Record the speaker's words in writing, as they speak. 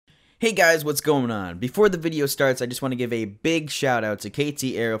Hey guys, what's going on? Before the video starts, I just want to give a big shout out to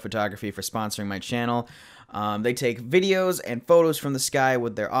KT Aerial Photography for sponsoring my channel. They take videos and photos from the sky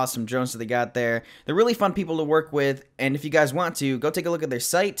with their awesome drones that they got there. They're really fun people to work with, and if you guys want to, go take a look at their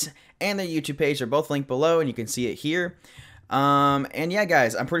site and their YouTube page. They're both linked below, and you can see it here. And yeah,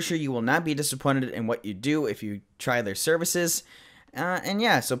 guys, I'm pretty sure you will not be disappointed in what you do if you try their services. And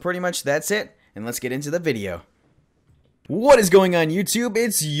yeah, so pretty much that's it, and let's get into the video. What is going on YouTube?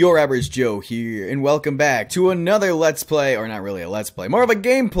 It's your average Joe here, and welcome back to another Let's Play, or not really a Let's Play, more of a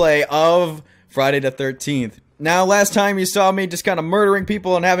gameplay of Friday the 13th. Now, last time you saw me just kind of murdering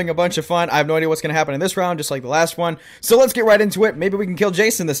people and having a bunch of fun. I have no idea what's going to happen in this round, just like the last one. So let's get right into it. Maybe we can kill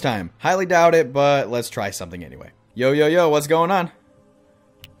Jason this time. Highly doubt it, but let's try something anyway. Yo, yo, yo, what's going on?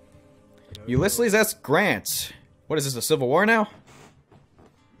 Ulysses, that's Grant. What is this, a civil war now?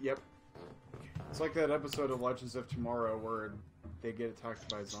 Yep. It's like that episode of Legends of Tomorrow where they get attacked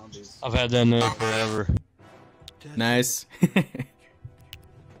by zombies. I've had that name forever. Nice.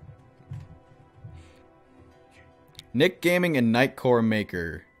 Nick Gaming and Nightcore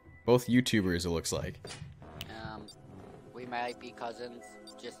Maker. Both YouTubers, it looks like. We might be cousins,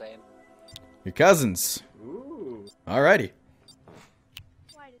 just saying. Your cousins. Ooh. Alrighty.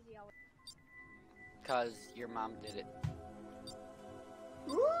 Why did he always... Cause your mom did it.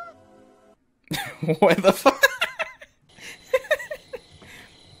 What the fuck?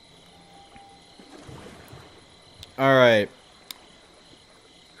 Alright.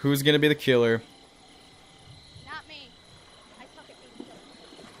 Who's gonna be the killer? Not me. I suck at being killed.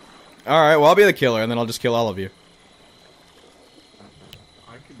 Alright, well I'll be the killer and then I'll just kill all of you.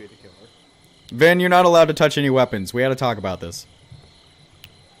 I could be the killer. Vin, you're not allowed to touch any weapons. We had to talk about this.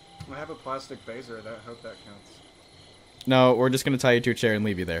 I have a plastic phaser. I hope that counts. No, we're just gonna tie you to a chair and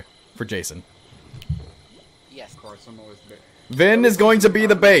leave you there. For Jason. Yes. Of course, I'm always bait. Vin is going to be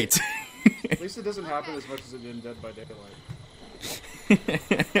the bait. At least it doesn't happen as much as it did in Dead by Daylight.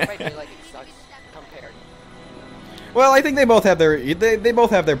 By Daylight it sucks compared. Well, I think they both have their they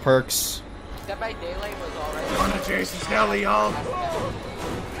both have their perks. Dead by Daylight was alright. On to Jason's Nelly, y'all!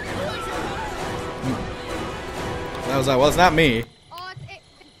 That was well, it's not me. Oh, it's...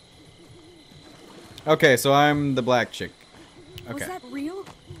 Okay, so I'm the black chick. Okay. Was that real?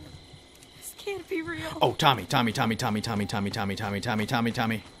 This can't be real. Oh, Tommy.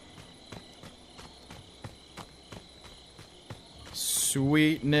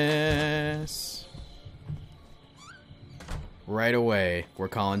 Sweetness. Right away, we're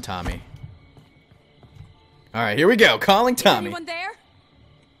calling Tommy. Alright, here we go. Calling Tommy. Anyone there?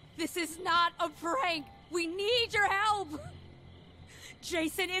 This is not a prank. We need your help.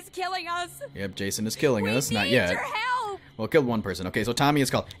 Jason is killing us. Yep, Jason is killing us. Not We yet. need your help. Well, killed one person. Okay, so Tommy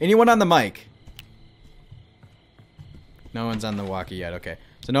is called. Anyone on the mic? No one's on the walkie yet. Okay.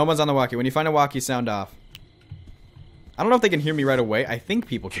 So no one's on the walkie. When you find a walkie, sound off. I don't know if they can hear me right away. I think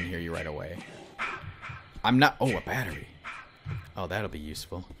people can hear you right away. I'm not... Oh, a battery. Oh, that'll be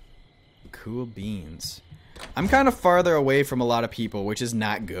useful. Cool beans. I'm kind of farther away from a lot of people, which is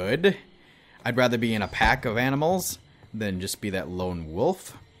not good. I'd rather be in a pack of animals than just be that lone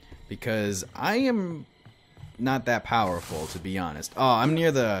wolf. Because I am not that powerful, to be honest. Oh, I'm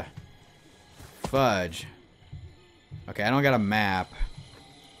near the... Fudge. Okay, I don't got a map.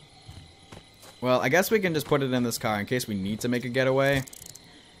 Well, I guess we can just put it in this car in case we need to make a getaway.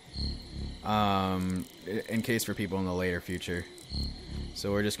 In case for people in the later future.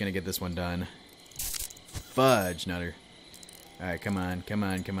 So we're just gonna get this one done. Fudge, nutter. Alright, come on.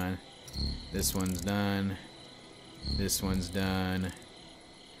 This one's done. This one's done.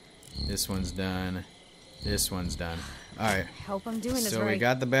 This one's done. This one's done. Alright. Hope I'm doing this So right. we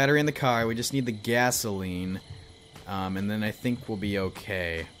got the battery in the car. We just need the gasoline. And then I think we'll be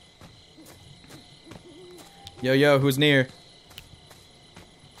okay. Yo, yo, who's near?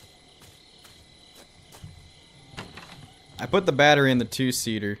 I put the battery in the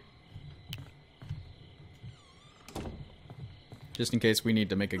two-seater. Just in case we need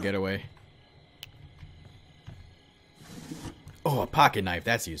to make a getaway. Oh, a pocket knife.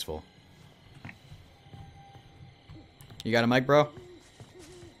 That's useful. You got a mic, bro?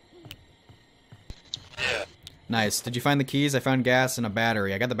 Yeah. Nice. Did you find the keys? I found gas and a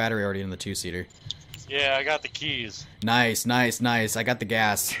battery. I got the battery already in the two-seater. Yeah, I got the keys. Nice. I got the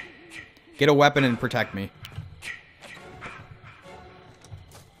gas. Get a weapon and protect me.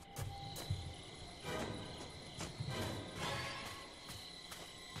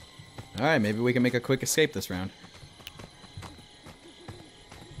 Alright, maybe we can make a quick escape this round.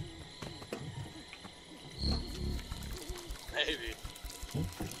 Maybe.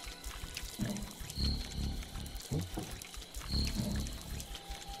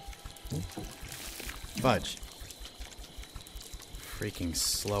 Fudge. Freaking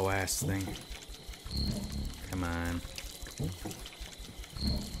slow ass thing. Come on.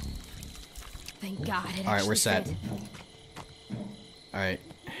 Thank God. It Alright, we're actually set. fit. Alright.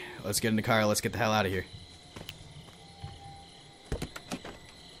 Let's get in the car. Let's get the hell out of here.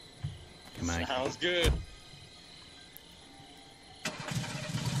 Come on. Sounds good.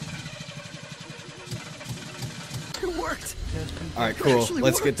 It worked. Alright, cool.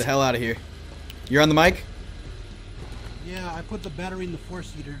 Let's get the hell out of here. You're on the mic? Yeah, I put the battery in the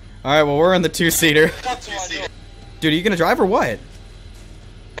 4-seater. Alright, well, we're on the 2-seater. That's what I do. Dude, are you gonna drive or what?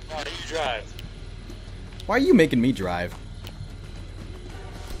 No, you drive. Why are you making me drive?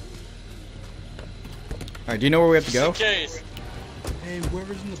 Alright, do you know where we have to go? Just in case. Hey,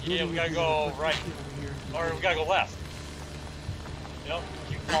 whoever's in the building. Yeah, we gotta with go me, right. over here. Or we gotta go left. Yep,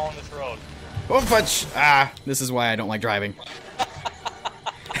 keep following this road. Oh, fudge! Ah, this is why I don't like driving.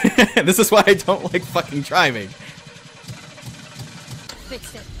 This is why I don't like fucking driving.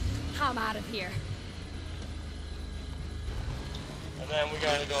 Fixed it. I'm out of here. And then we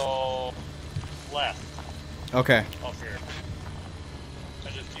gotta go left Okay. up here.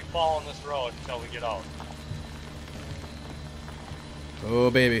 And just keep following this road until we get out. Oh,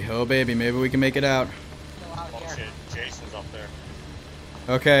 baby. Oh, baby. Maybe we can make it out. Still out Oh here. shit, Jason's up there.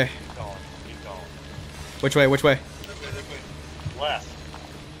 Okay. Keep going, keep going. Which way? Which way? Left.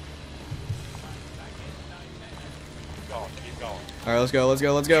 Keep going, keep going. Alright, let's go. Let's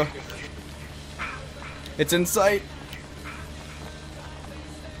go. Let's go. It's in sight.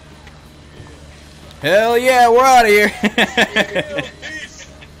 Hell yeah, we're out of here.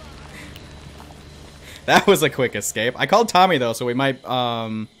 That was a quick escape. I called Tommy though, so we might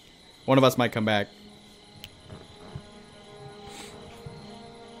one of us might come back.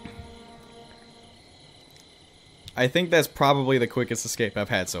 I think that's probably the quickest escape I've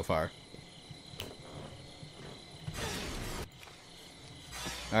had so far.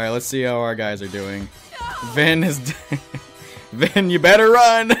 Alright, let's see how our guys are doing. Vin is... Vin, you better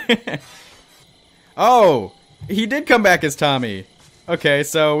run! Oh! He did come back as Tommy. Okay,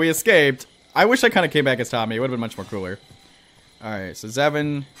 so we escaped. I wish I kind of came back as Tommy. It would have been much more cooler. Alright, so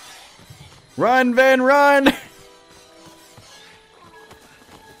Zevin... Run, Vin, run!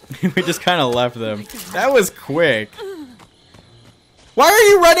 We just kind of left them. That was quick. Why are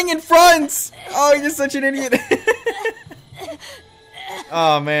you running in front? Oh, you're such an idiot.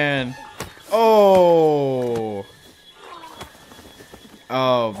 Oh, man. Oh.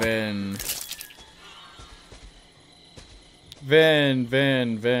 Oh, Vin.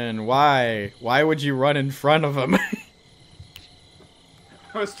 Vin. Why? Why would you run in front of him?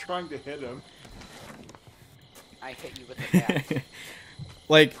 I was trying to hit him. I hit you with the bat.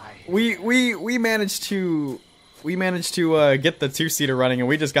 Like, we managed to get the 2-seater running, and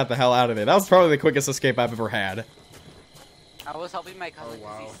we just got the hell out of it. That was probably the quickest escape I've ever had. I was helping my cousin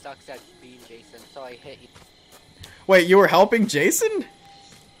because wow. he sucks at being Jason, so I hit you. Wait, you were helping Jason?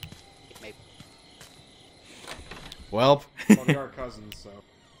 Maybe. Welp. Well, we are cousins, so.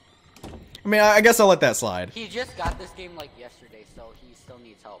 I mean, I guess I'll let that slide. He just got this game like yesterday, so he still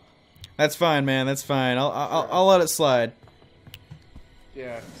needs help. That's fine, man. That's fine. I'll let it slide.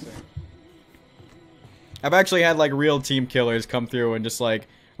 Yeah, same. I've actually had like real team killers come through and just like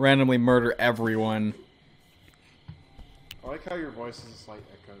randomly murder everyone. I like how your voice has a slight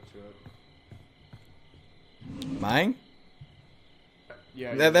echo to it. Mine?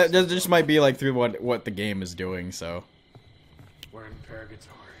 Yeah. That just might be like through what the game is doing. So. We're in purgatory.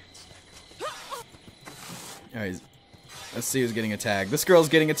 Alright, let's see who's getting attacked. This girl's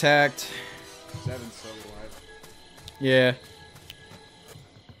getting attacked. Seven's still alive. Yeah.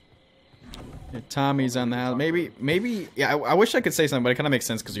 Tommy's on the house. Maybe. Yeah, I wish I could say something, but it kind of makes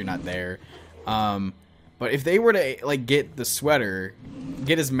sense because you're not there. But if they were to like get the sweater,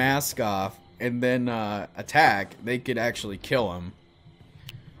 get his mask off, and then attack, they could actually kill him.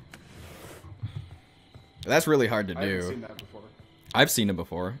 That's really hard to do. I haven't seen that before. I've seen it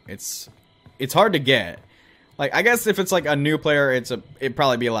before. It's hard to get. Like, I guess if it's like a new player, it'd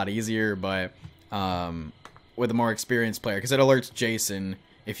probably be a lot easier, but with a more experienced player, because it alerts Jason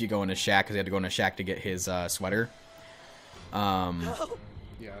if you go in a shack, because he had to go in a shack to get his sweater. Yeah.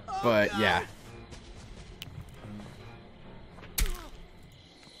 But yeah.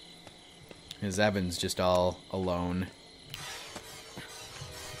 His Evan's just all alone.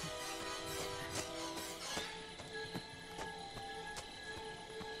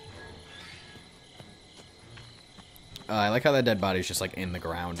 I like how that dead body's just like in the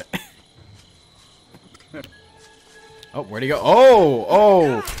ground. Oh, where'd he go?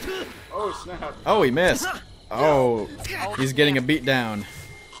 Oh! Oh, snap. Oh, he missed. Oh, he's getting a beat down.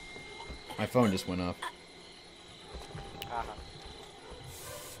 My phone just went off.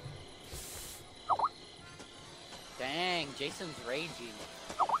 Dang, Jason's raging.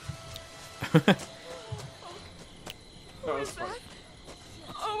 That was fun.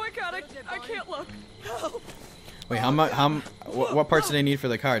 Oh my god, I can't look. Help. Wait, how much? What parts do they need for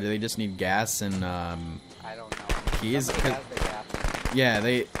the car? Do they just need gas and I don't know. keys? Somebody has the gas. Yeah,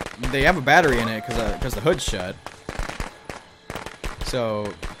 they have a battery in it because the hood's shut.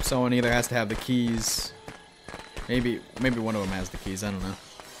 So someone either has to have the keys. Maybe one of them has the keys. I don't know.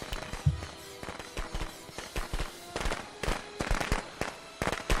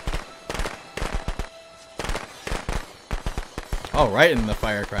 Oh, right in the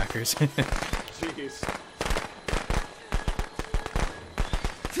firecrackers. Jeez.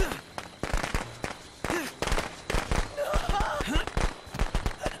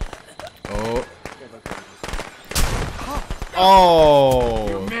 Oh. You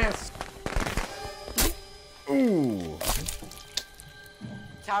Oh. missed. Ooh.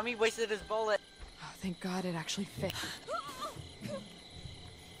 Tommy wasted his bullet. Oh, thank God it actually fit.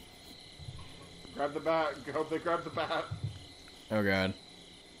 Grab the bat. Hope they grab the bat. Oh god.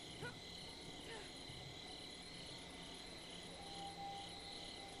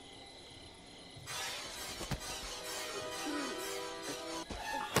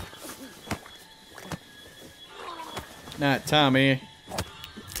 Not Tommy.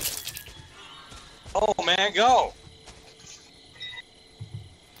 Oh man, go!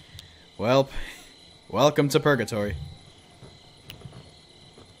 Well, welcome to purgatory.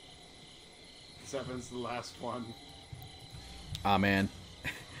 Seven's the last one. Aw, man.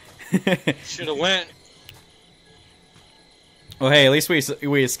 Should have went. Well, hey, at least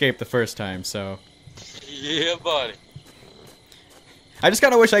we escaped the first time, so. Yeah, buddy. I just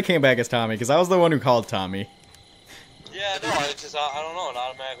kind of wish I came back as Tommy, because I was the one who called Tommy. Yeah, no, it's just I don't know, it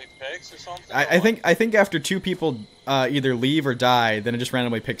automatically picks or something. I think after two people either leave or die, then it just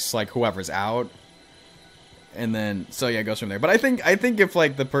randomly picks like whoever's out, and then so yeah, it goes from there. But I think if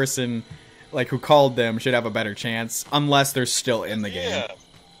like the person like who called them should have a better chance, unless they're still in the game. Yeah.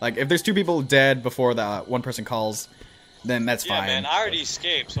 Like if there's two people dead before the one person calls, then that's Yeah, fine. man, I already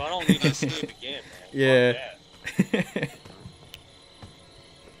escaped, so I don't need to escape again, man. Yeah. Fuck that.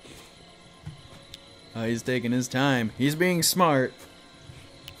 Oh, he's taking his time. He's being smart.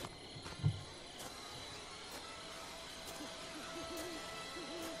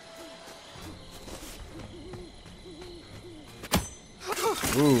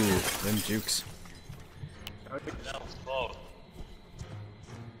 Ooh, them jukes. That was close.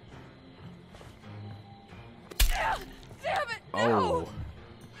 Damn it! Oh.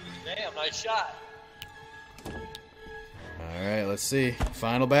 Damn, nice shot. Alright, let's see.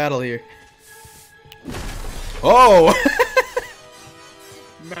 Final battle here. Oh!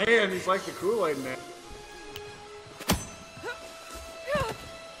 Man, he's like the Kool-Aid man.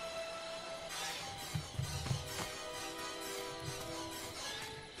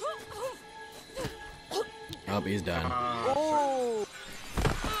 Oh, he's done. Oh!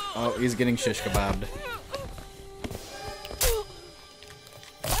 Oh, he's getting shish kebabbed.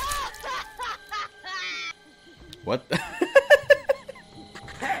 What?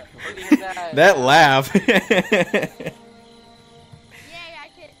 That laugh. Yay,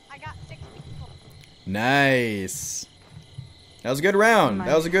 I got 6 people. Nice. That was a good round.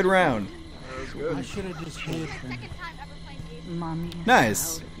 That was a good round. That was I good. should have just hit Second time ever playing Jason. Mommy.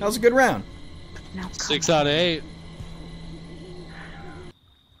 Nice. That was a good round. Now come 6 out of 8.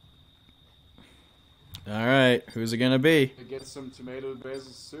 All right, who's it gonna be? I get some tomato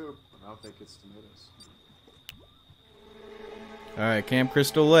basil soup. I don't think it's tomatoes. All right, Camp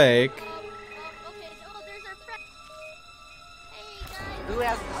Crystal Lake. Okay, oh, there's our friend. Hey, guys. Who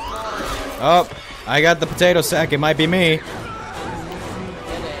has the smallest? Oh, I got the potato sack. It might be me. Get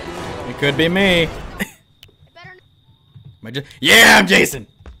it. It could be me. I better not. Yeah, I'm Jason.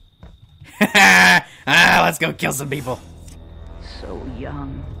 Let's go kill some people. So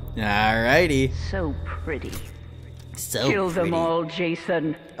young, Alrighty. so pretty. So Kill them pretty. all,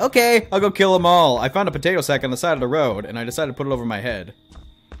 Jason. Okay, I'll go kill them all. I found a potato sack on the side of the road, and I decided to put it over my head.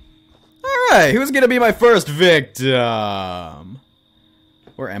 Alright, who's gonna be my first victim?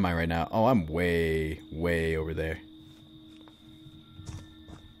 Where am I right now? Oh, I'm way, way over there.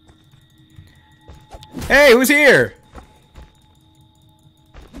 Hey, who's here?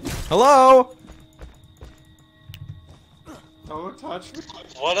 Hello? Don't touch me.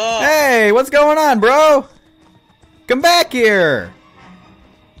 What up? Hey, what's going on, bro? Come back here!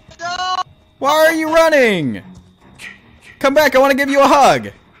 Why are you running? Come back, I want to give you a hug.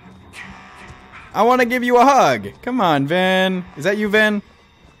 I want to give you a hug. Come on, Vin. Is that you, Vin?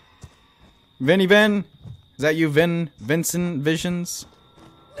 Vinny Vin? Is that you, Vincent Visions?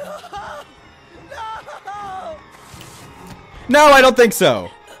 No, I don't think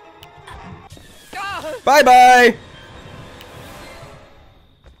so. Bye-bye!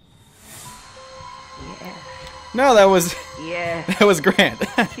 Yes, No, that was yes. that was Grant.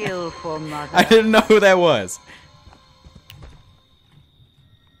 Kill for mother. I didn't know who that was.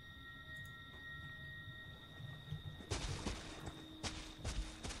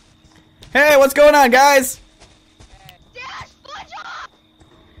 Hey, what's going on, guys? Dash, fudge off!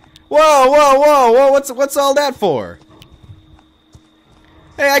 Whoa! What's all that for?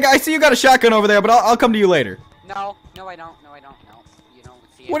 Hey, I see you got a shotgun over there, but I'll come to you later. No, I don't. No. You don't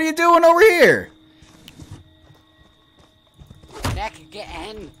see it. What are you doing over here? Nick, get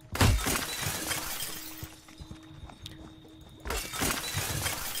in.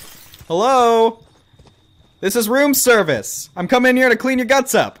 Hello? This is room service. I'm coming in here to clean your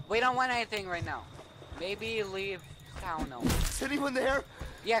guts up. We don't want anything right now. Maybe leave town though. Is anyone there?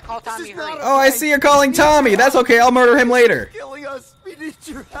 Yeah, call Tommy. This is Hurry. not Oh, I see you're calling Tommy. That's okay. I'll murder him later. Killing us. We need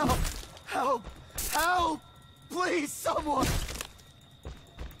your help. Help. Help. Please, someone.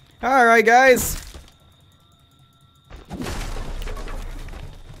 Alright, guys.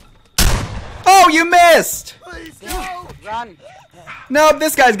 Oh, you missed! Please, no. Run. Nope,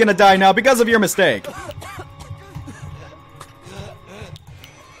 this guy's gonna die now because of your mistake.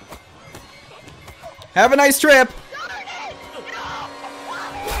 Have a nice trip.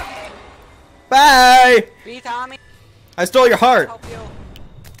 Bye! Be Tommy. I stole your heart. Help you.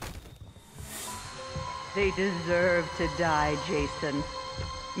 They deserve to die, Jason.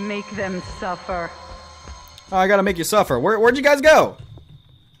 Make them suffer. Oh, I gotta make you suffer. Where'd you guys go?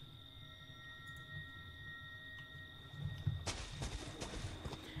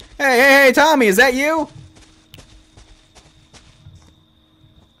 Hey, Tommy, is that you?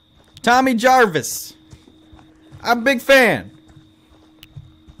 Tommy Jarvis. I'm a big fan.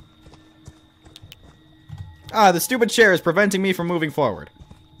 Ah, the stupid chair is preventing me from moving forward.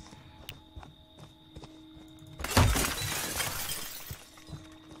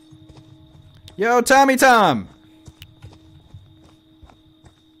 Yo, Tommy Tom.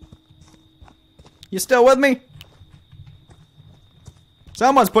 You still with me?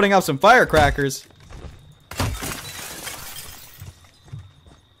 Someone's putting up some firecrackers.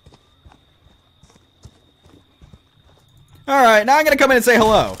 Alright, now I'm gonna come in and say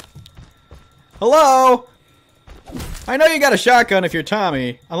hello. Hello? I know you got a shotgun if you're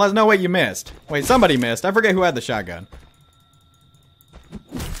Tommy. Unless, no, wait, you missed. Wait, somebody missed. I forget who had the shotgun.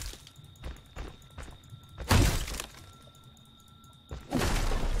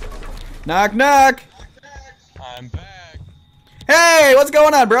 Knock, knock. I'm back. Hey, what's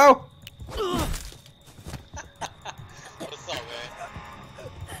going on, bro? What's up, man?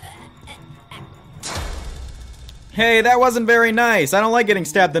 Hey, that wasn't very nice. I don't like getting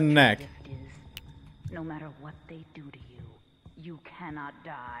stabbed in the neck. Gift is, no matter what they do to you, you cannot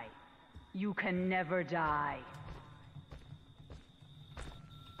die. You can never die.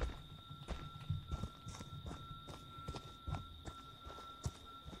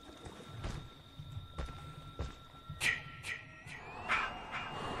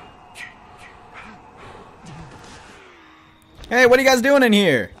 Hey, what are you guys doing in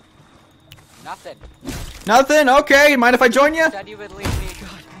here? Nothing. Nothing? Okay, mind if I join you? Said you would leave me.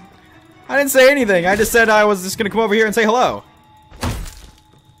 I didn't say anything. I just said I was just gonna come over here and say hello.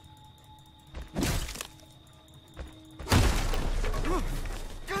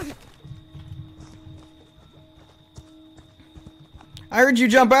 I heard you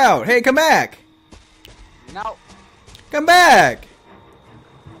jump out. Hey, come back. No. Come back.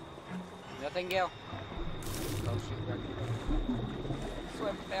 Nothing, Gil. Oh shoot, run.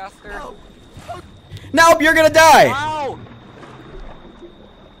 Swim faster. Nope, you're gonna die. Ow!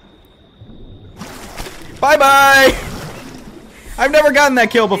 Bye-bye. I've never gotten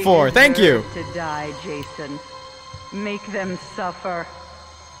that kill before. They Thank you. deserve to die, Jason. Make them suffer.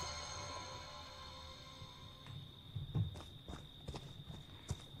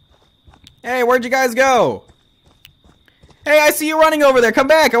 Hey, where'd you guys go? Hey, I see you running over there. Come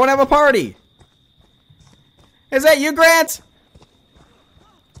back. I want to have a party. Is that you, Grant?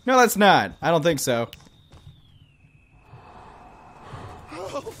 No, that's not. I don't think so.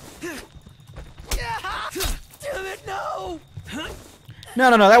 Damn it, no.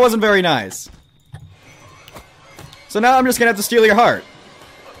 No, that wasn't very nice. So now I'm just gonna have to steal your heart.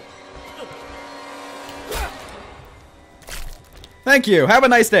 Thank you. Have a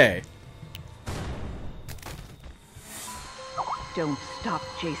nice day. Don't stop,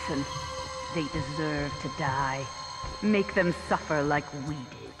 Jason. They deserve to die. Make them suffer like we did.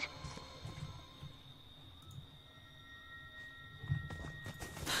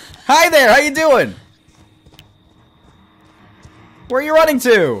 Hi there, how you doing? Where are you running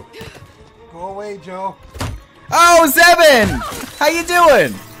to? Go away, Joe. Oh, Zevin! How you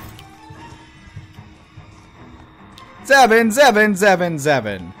doing?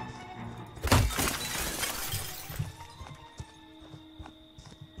 Zevin.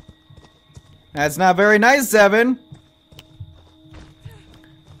 That's not very nice, Zevin.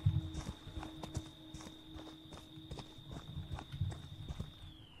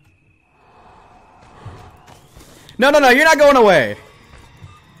 No, you're not going away.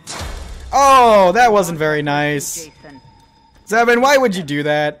 Oh, that wasn't very nice. Jason. Zevin, why would you do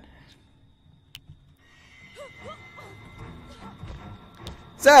that?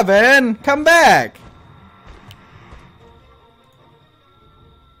 Zevin, come back.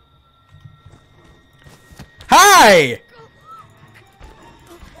 Hi!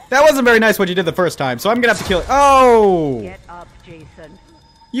 That wasn't very nice what you did the first time, so I'm gonna have to kill it. Oh! Get up, Jason.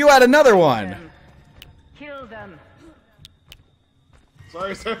 You had another one. Kill them.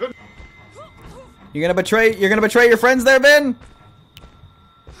 Sorry, Seven. You're gonna betray your friends there, Ben?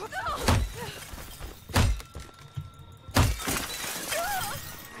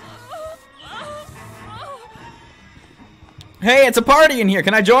 Hey, it's a party in here.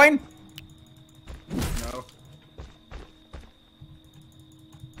 Can I join? No.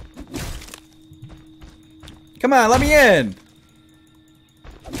 Come on, let me in.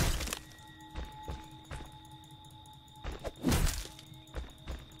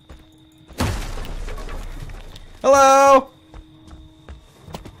 Hello.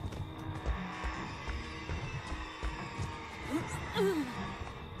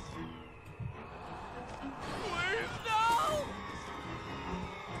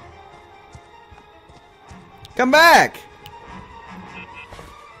 Come back!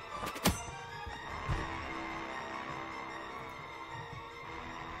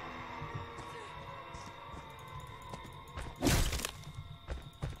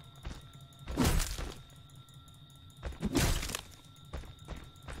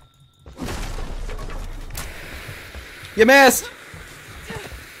 You missed!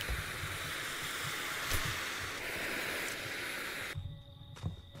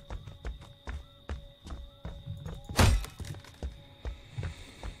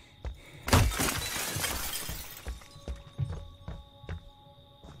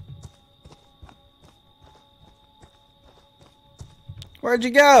 Where'd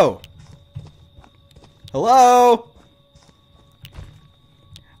you go? Hello?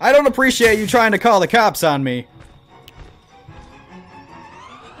 I don't appreciate you trying to call the cops on me.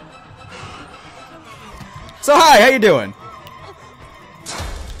 So hi, how you doing?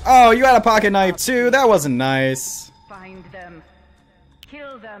 Oh, you had a pocket knife too? That wasn't nice. Find them.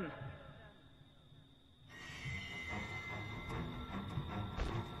 Kill them.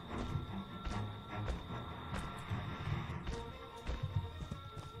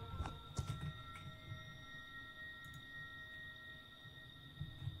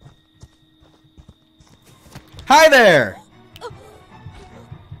 Hi there!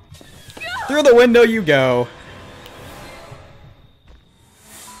 Through the window you go.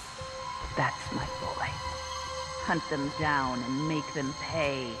 That's my boy. Hunt them down and make them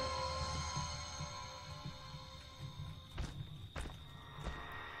pay.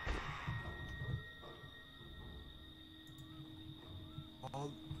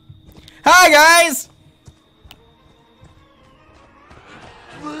 Hi guys!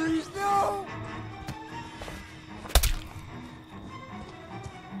 Please, no!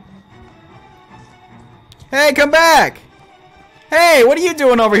 Hey, come back! Hey, what are you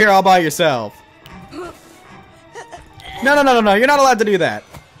doing over here all by yourself? No, you're not allowed to do that.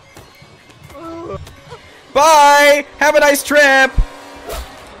 Bye! Have a nice trip!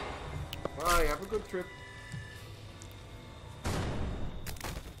 Bye, have a good trip.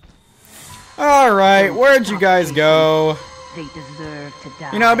 Alright, where'd you guys go? They deserve to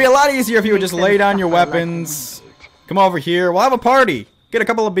die. You know, it'd be a lot easier if you would just Make them lay down your suffer like weapons. we did. Come over here, we'll have a party. Get a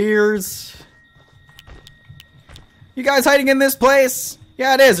couple of beers. You guys hiding in this place?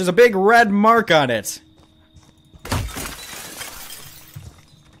 Yeah, it is. There's a big red mark on it.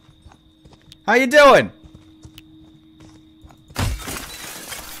 How you doing?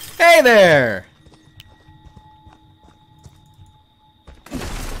 Hey there!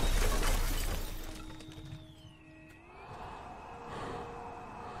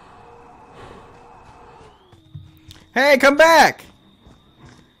 Hey, come back!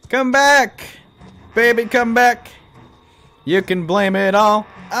 Come back! Baby, come back! You can blame it all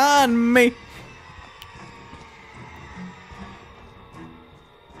on me!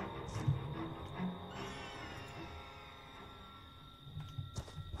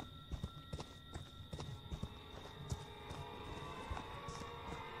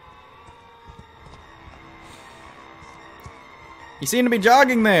 You seem to be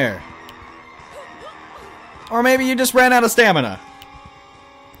jogging there. Or maybe you just ran out of stamina.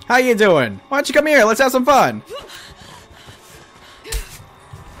 How you doing? Why don't you come here? Let's have some fun.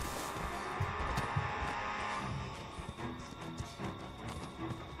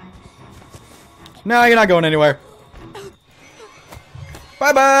 No, you're not going anywhere.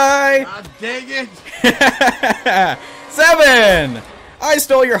 Bye-bye! God dang it! 7! I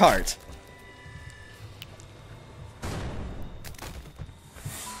stole your heart.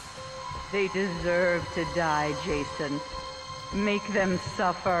 They deserve to die, Jason. Make them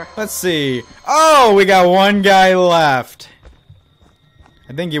suffer. Let's see. Oh, we got one guy left.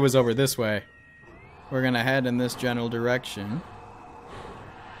 I think he was over this way. We're gonna head in this general direction.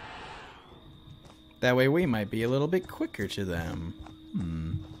 That way we might be a little bit quicker to them.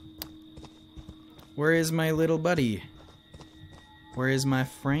 Where is my little buddy? Where is my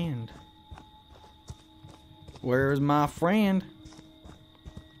friend? Where is my friend?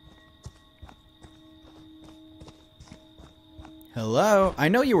 Hello? I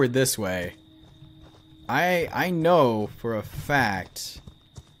know you were this way. I know for a fact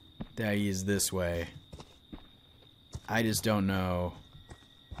that he's this way. I just don't know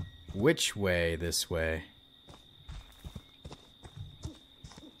which way this way.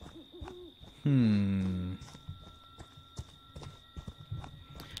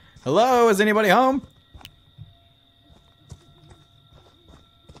 Hello? Is anybody home?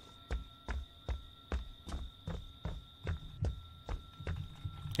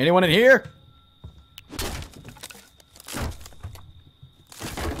 Anyone in here?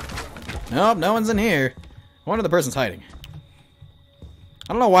 Nope, no one's in here. I wonder the person's hiding.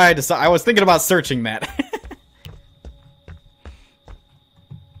 I don't know why I was thinking about searching that.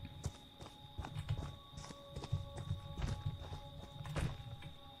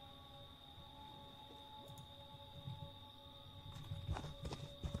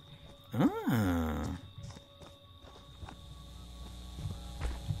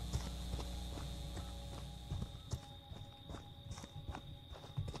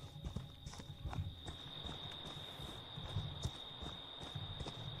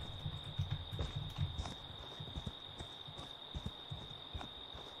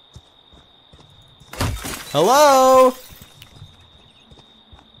 Hello?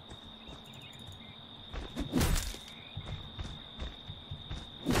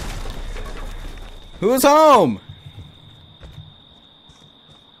 Who's home?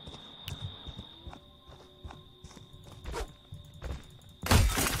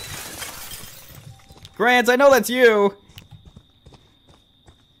 Grant, I know that's you.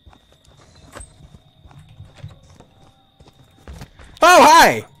 Oh,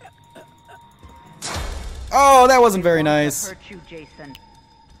 hi! Oh, that wasn't very nice. Hurt you, Jason.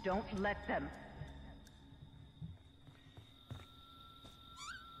 Don't let them.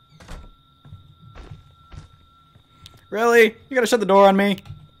 Really? You gotta shut the door on me?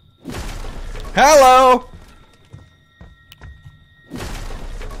 Hello?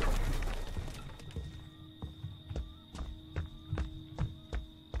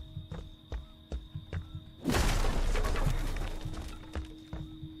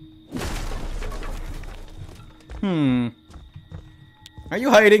 Are you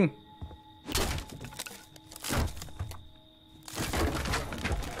hiding?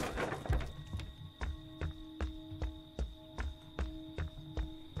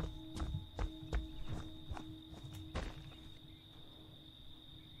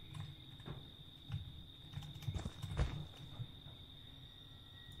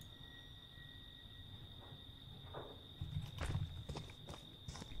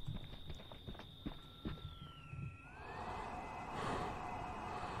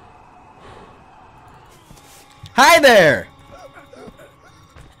 Hi there!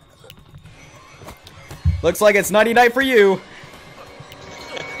 Looks like it's nutty night for you.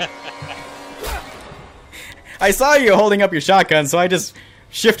 I saw you holding up your shotgun, so I just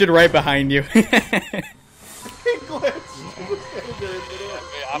shifted right behind you. I figured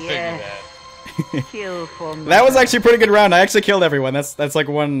that. Kill for me. That was actually a pretty good round. I actually killed everyone. That's like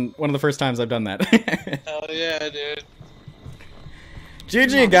one of the first times I've done that. Hell yeah, dude.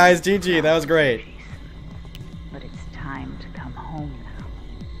 GG, guys. GG. That was great. But it's time to come home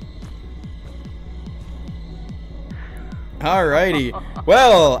now. Alrighty.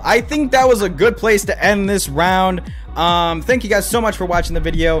 Well, I think that was a good place to end this round. Thank you guys so much for watching the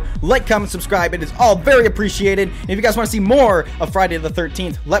video. Like, comment, subscribe. It is all very appreciated. And if you guys want to see more of Friday the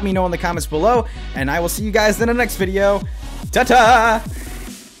 13th, let me know in the comments below. And I will see you guys in the next video. Ta-ta!